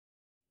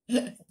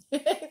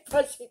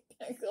Fuzzy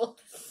Pickle.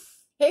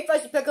 Hey,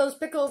 Fuzzy Pickles.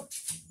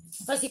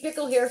 Fuzzy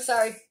Pickle here.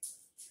 Sorry.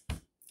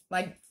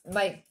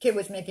 My kid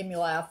was making me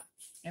laugh.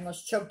 I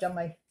almost choked on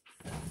my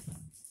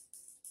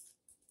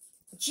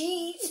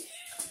cheese.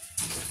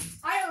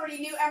 I already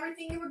knew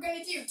everything you were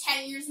going to do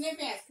 10 years in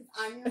advance because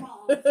I'm your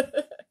mom.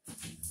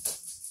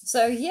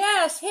 So,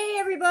 yes. Hey,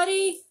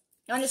 everybody.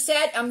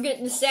 I'm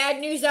getting the sad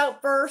news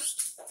out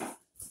first.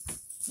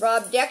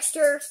 Rob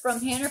Dexter from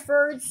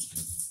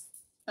Hannaford's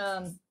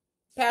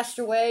passed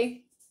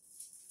away.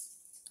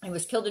 He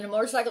was killed in a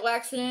motorcycle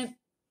accident.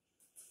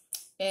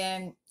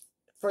 And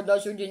for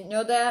those who didn't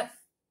know that,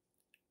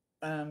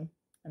 I'm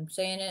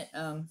saying it,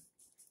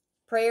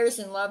 prayers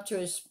and love to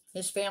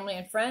his family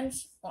and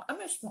friends. Well,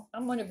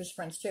 I'm one of his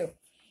friends too.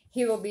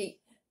 He will be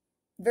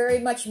very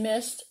much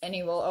missed, and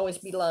he will always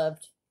be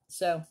loved.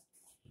 So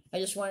I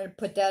just wanted to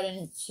put that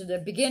into the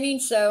beginning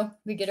so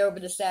we get over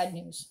the sad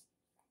news.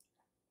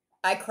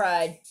 I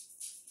cried.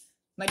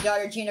 My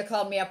daughter Gina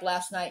called me up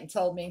last night and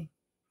told me.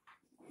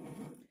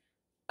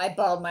 I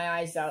bawled my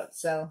eyes out,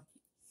 so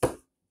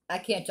I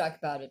can't talk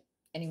about it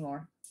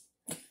anymore.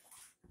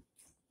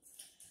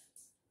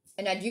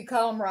 And I do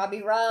call him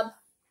Robbie Rob.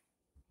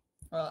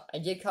 Well, I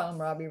did call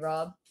him Robbie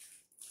Rob.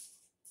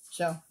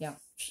 So, yeah.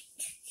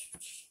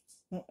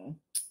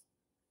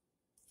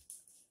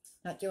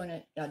 Not doing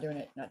it.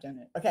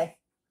 Okay.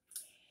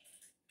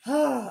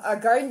 Our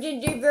garden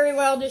didn't do very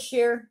well this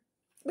year.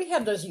 We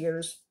have those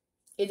years.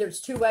 Either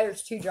it's too wet or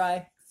it's too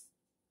dry.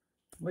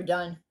 We're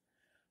done.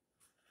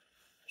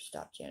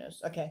 Stop,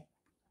 Janice. Okay.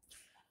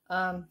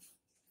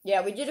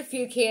 Yeah, we did a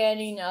few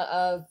canning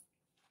of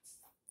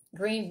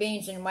green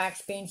beans and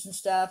wax beans and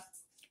stuff.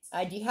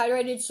 I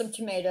dehydrated some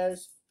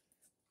tomatoes.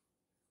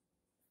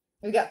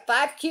 We got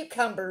 5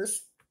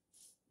 cucumbers.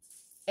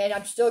 And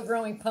I'm still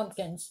growing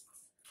pumpkins.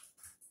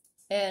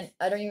 And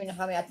I don't even know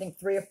how many. I think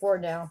 3 or 4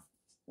 now.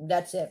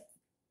 That's it.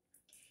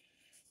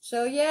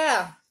 So,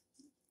 yeah.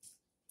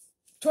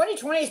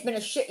 2020 has been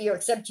a shit year,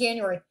 except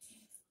January.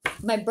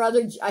 My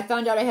brother, I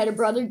found out I had a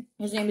brother.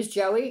 His name is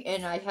Joey.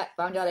 And I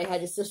found out I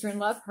had a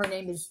sister-in-law. Her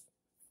name is,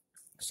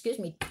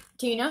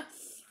 Tina.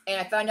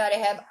 And I found out I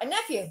have a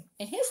nephew.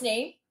 And his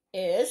name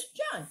is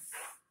John.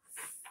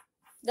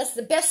 That's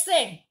the best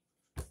thing.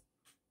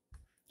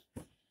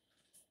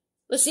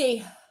 Let's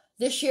see.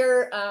 This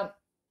year,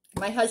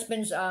 my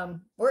husband's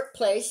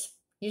workplace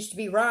used to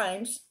be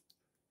Rhymes.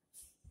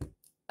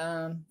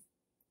 Now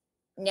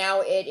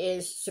it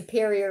is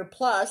Superior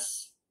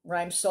Plus.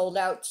 Rhymes sold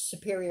out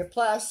Superior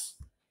Plus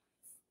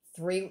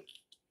 3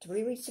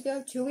 weeks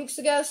ago, 2 weeks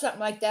ago, something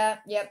like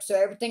that. Yep, so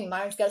everything,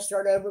 mine's got to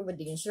start over with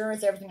the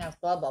insurance, everything else,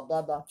 blah, blah,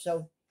 blah, blah.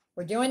 So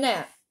we're doing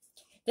that.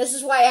 This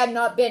is why I have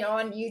not been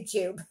on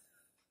YouTube.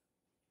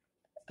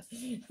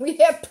 We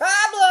have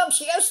problems,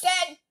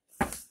 Houston.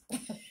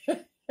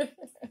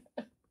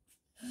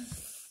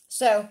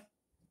 So,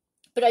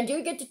 but I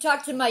do get to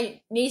talk to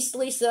my niece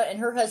Lisa and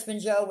her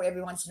husband Joe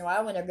every once in a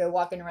while when they go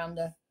walking around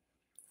the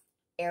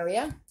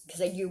area, because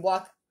they do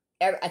walk,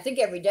 I think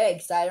every day,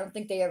 because I don't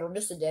think they ever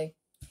miss a day.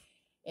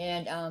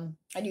 And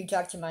I do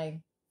talk to my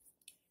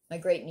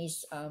great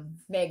niece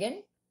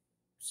Megan.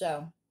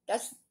 So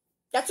that's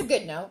a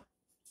good note.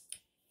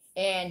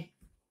 And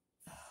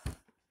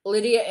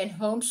Lydia and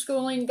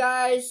homeschooling,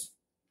 guys,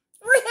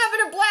 we're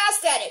having a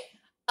blast at it.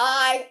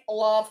 I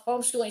love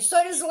homeschooling.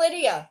 So does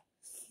Lydia.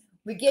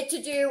 We get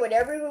to do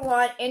whatever we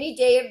want any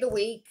day of the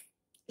week.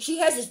 She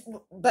has this,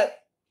 but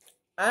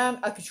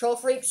I'm a control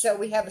freak, so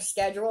we have a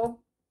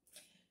schedule.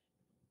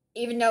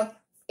 Even though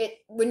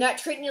we're not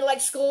treating it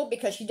like school,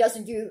 because she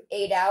doesn't do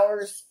 8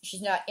 hours.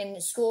 She's not in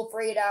the school for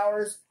 8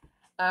 hours.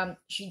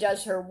 She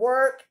does her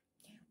work.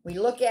 We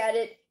look at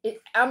it.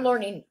 I'm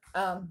learning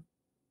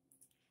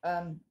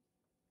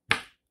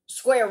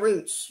square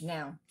roots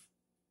now.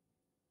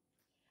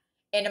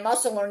 And I'm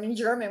also learning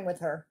German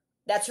with her.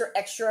 That's her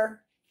extra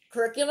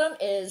curriculum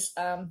is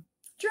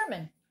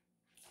German.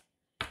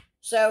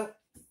 So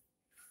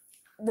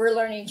we're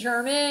learning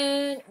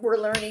German. We're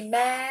learning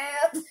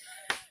math.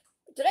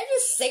 Did I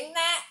just sing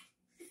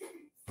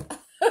that?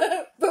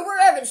 But we're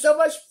having so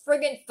much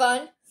friggin'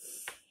 fun.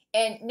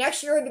 And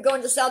next year we'll be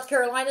going to South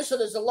Carolina, so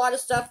there's a lot of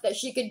stuff that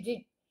she could do.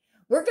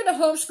 We're going to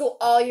homeschool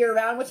all year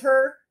round with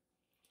her.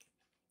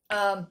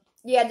 Yeah,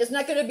 there's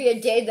not going to be a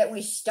day that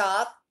we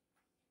stop.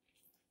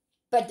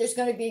 But there's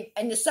going to be,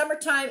 in the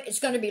summertime, it's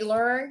going to be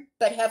learn,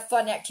 but have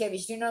fun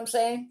activities. Do you know what I'm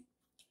saying?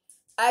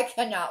 I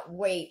cannot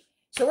wait.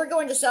 So we're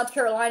going to South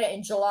Carolina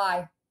in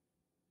July.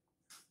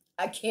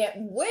 I can't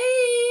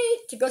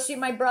wait to go see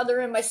my brother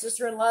and my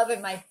sister-in-law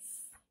and my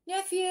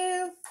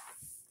nephew.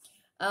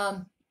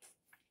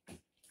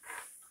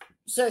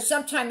 So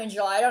sometime in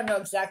July, I don't know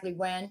exactly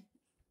when.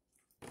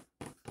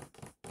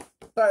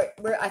 But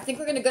I think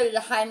we're going to go to the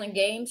Highland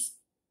Games,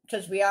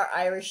 because we are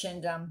Irish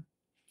and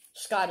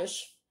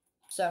Scottish.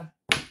 So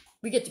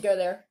we get to go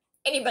there.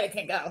 Anybody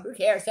can go. Who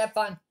cares? Have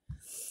fun.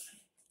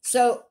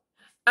 So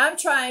I'm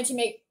trying to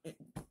make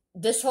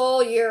this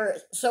whole year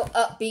so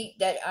upbeat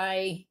that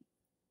I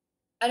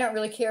don't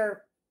really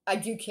care. I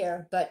do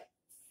care, but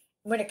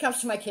when it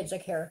comes to my kids, I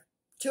care.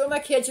 2 of my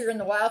kids are in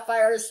the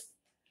wildfires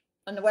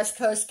on the West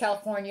Coast,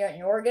 California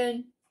and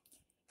Oregon.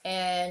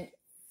 And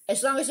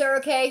as long as they're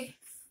okay,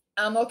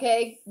 I'm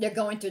okay. They're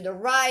going through the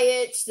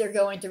riots. They're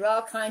going through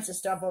all kinds of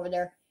stuff over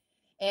there.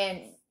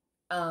 And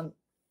I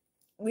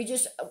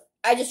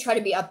just try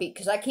to be upbeat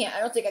because I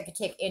don't think I could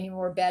take any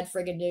more bad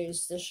friggin'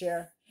 news this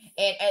year.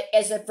 And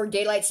for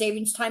daylight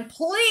savings time,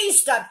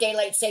 please stop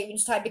daylight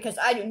savings time because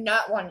I do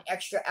not want an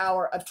extra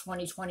hour of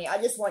 2020.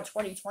 I just want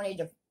 2020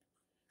 to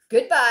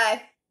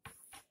goodbye.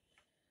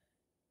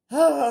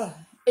 Oh,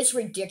 it's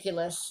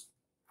ridiculous.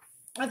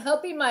 I'm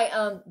helping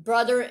my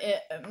brother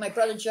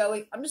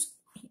Joey.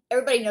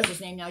 Everybody knows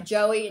his name now.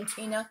 Joey and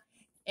Tina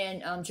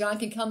and John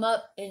can come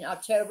up in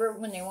October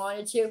when they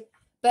wanted to,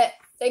 but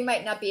they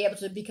might not be able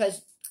to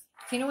because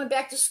Tina went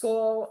back to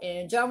school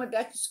and John went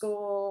back to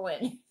school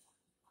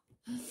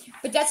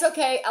but that's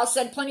okay. I'll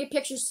send plenty of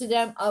pictures to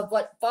them of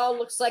what fall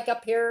looks like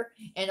up here,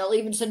 and I'll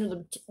even send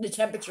them the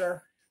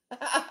temperature.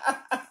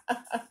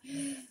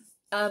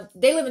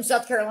 They live in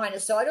South Carolina,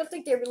 so I don't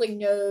think they really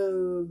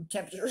know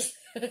temperatures,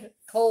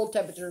 cold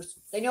temperatures.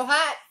 They know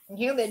hot and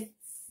humid.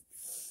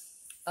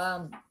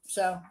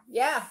 So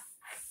yeah,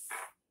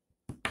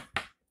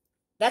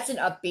 that's an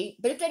upbeat.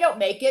 But if they don't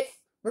make it,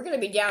 we're going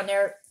to be down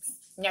there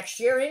next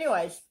year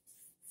anyways.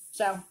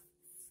 So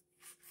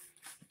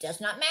it does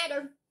not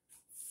matter.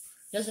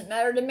 Doesn't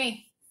matter to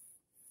me,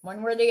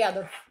 one way or the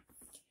other.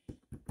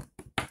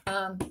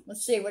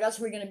 Let's see, what else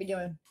are we going to be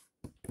doing?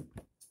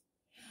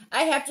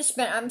 I have to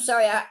spend, I'm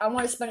sorry, I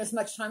want to spend as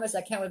much time as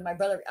I can with my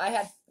brother.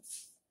 I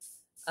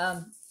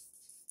have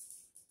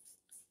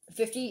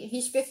 50,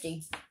 he's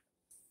 50.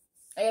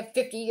 I have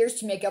 50 years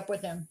to make up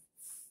with him.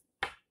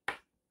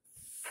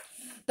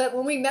 But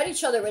when we met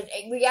each other,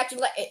 we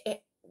acted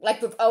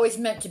like we've always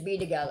meant to be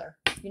together.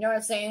 You know what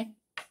I'm saying?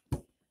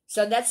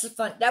 So that's the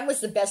fun. That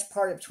was the best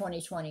part of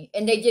 2020.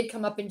 And they did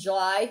come up in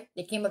July.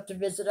 They came up to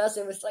visit us.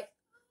 It was like,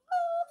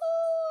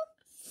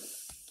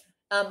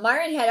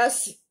 Myron had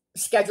us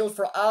scheduled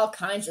for all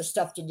kinds of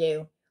stuff to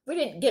do. We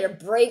didn't get a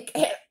break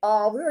at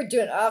all. We were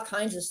doing all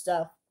kinds of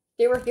stuff.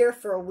 They were here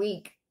for a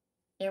week.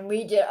 And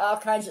we did all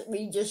kinds of,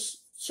 we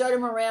just showed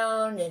them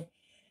around. And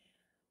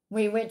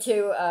we went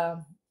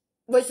to,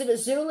 was it a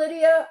zoo,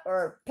 Lydia?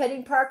 Or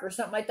petting park or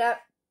something like that?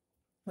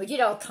 We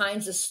did all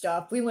kinds of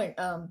stuff. We went,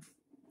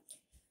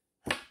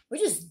 we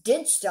just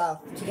did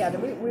stuff together.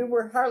 We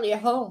were hardly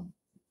at home.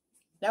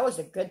 That was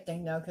a good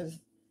thing, though, because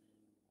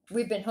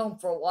we've been home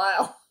for a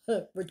while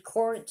with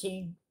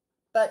quarantine.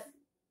 But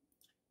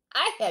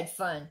I had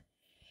fun.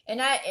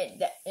 And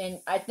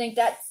I think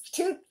that's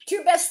two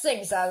best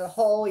things out of the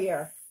whole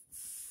year.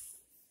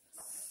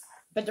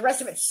 But the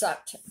rest of it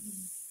sucked.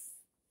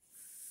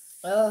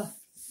 Ugh.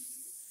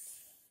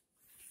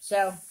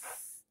 So,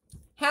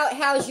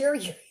 how's your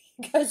year?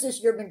 Because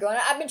this year been going?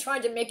 I've been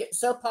trying to make it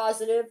so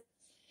positive.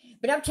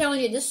 But I'm telling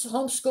you, this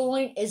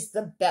homeschooling is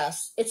the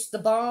best. It's the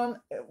bomb,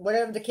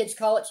 whatever the kids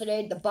call it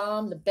today, the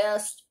bomb, the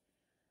best.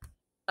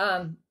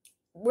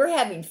 We're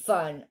having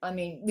fun. I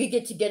mean, we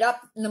get to get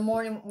up in the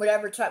morning,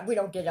 whatever time. We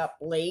don't get up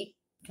late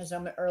because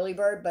I'm an early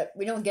bird, but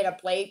we don't get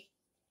up late.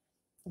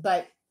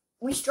 But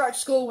we start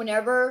school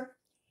whenever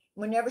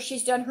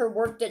she's done her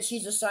work that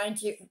she's assigned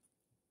to.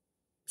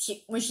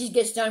 When she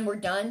gets done, we're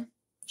done.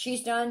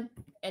 She's done,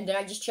 and then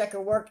I just check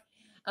her work.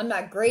 I'm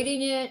not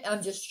grading it.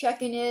 I'm just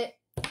checking it.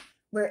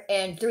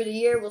 And through the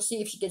year, we'll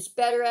see if she gets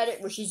better at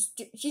it. Well, she's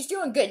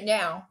doing good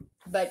now,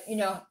 but you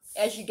know,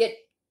 as you get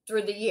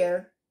through the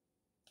year,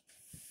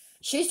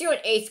 she's doing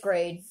 8th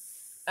grade.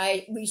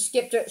 We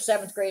skipped her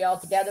 7th grade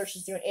altogether.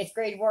 She's doing 8th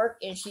grade work,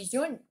 and she's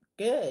doing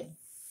good.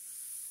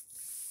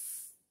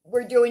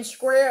 We're doing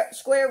square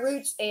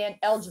roots and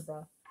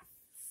algebra,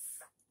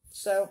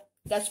 so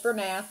that's for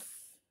math.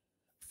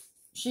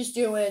 She's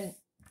doing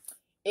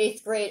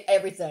 8th grade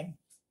everything,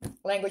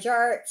 language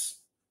arts.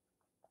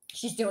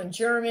 She's doing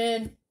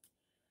German.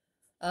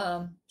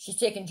 She's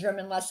taking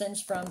German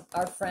lessons from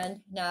our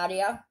friend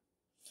Nadia,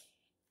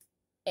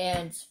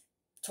 and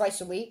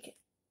twice a week.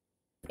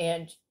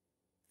 And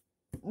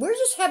we're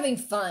just having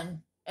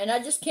fun. And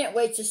I just can't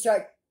wait to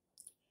start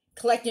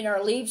collecting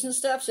our leaves and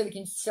stuff so we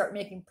can start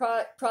making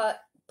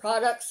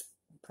projects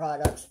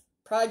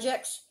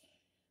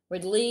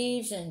with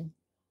leaves and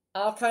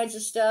all kinds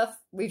of stuff.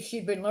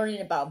 She's been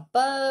learning about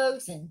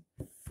bugs and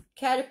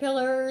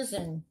caterpillars,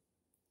 and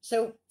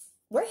so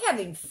we're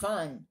having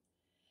fun.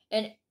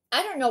 And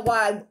I don't know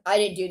why I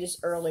didn't do this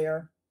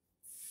earlier.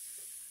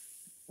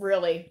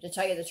 Really, to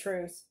tell you the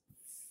truth.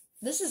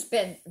 This has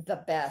been the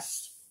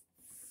best.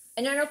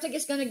 And I don't think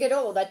it's going to get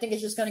old. I think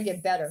it's just going to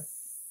get better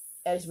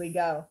as we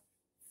go.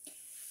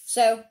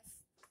 So,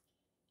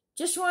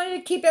 just wanted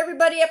to keep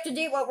everybody up to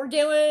date what we're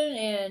doing.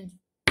 And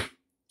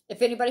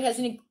if anybody has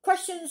any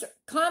questions,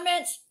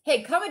 comments,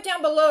 hey, comment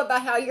down below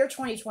about how your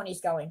 2020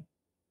 is going.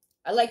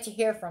 I'd like to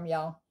hear from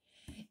y'all.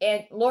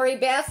 And Lori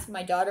Beth,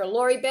 my daughter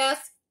Lori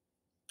Beth,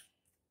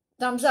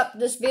 thumbs up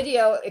this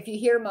video if you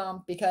hear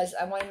Mom, because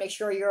I want to make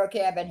sure you're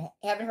okay.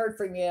 Haven't heard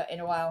from you in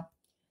a while.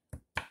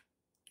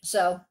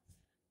 So,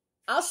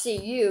 I'll see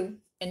you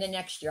in the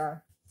next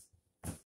jar.